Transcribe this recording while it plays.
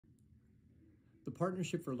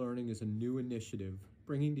Partnership for Learning is a new initiative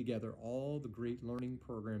bringing together all the great learning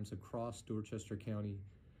programs across Dorchester County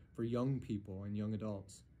for young people and young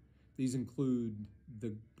adults. These include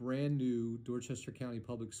the brand new Dorchester County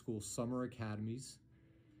Public Schools Summer Academies,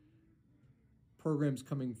 programs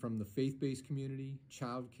coming from the faith-based community,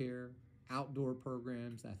 childcare, outdoor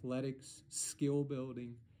programs, athletics, skill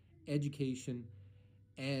building, education,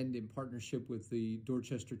 and in partnership with the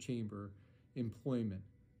Dorchester Chamber, employment.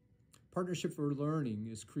 Partnership for Learning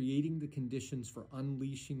is creating the conditions for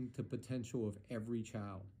unleashing the potential of every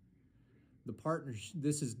child.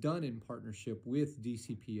 This is done in partnership with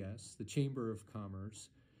DCPS, the Chamber of Commerce,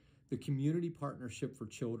 the Community Partnership for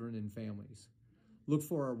Children and Families. Look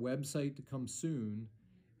for our website to come soon.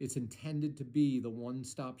 It's intended to be the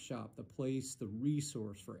one-stop shop, the place, the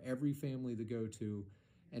resource for every family to go to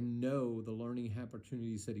and know the learning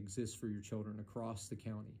opportunities that exist for your children across the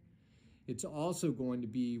county. It's also going to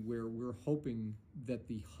be where we're hoping that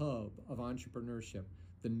the hub of entrepreneurship,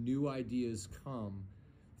 the new ideas come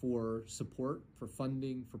for support, for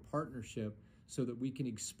funding, for partnership, so that we can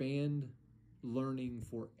expand learning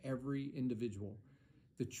for every individual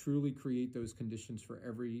to truly create those conditions for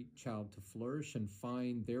every child to flourish and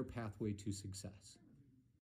find their pathway to success.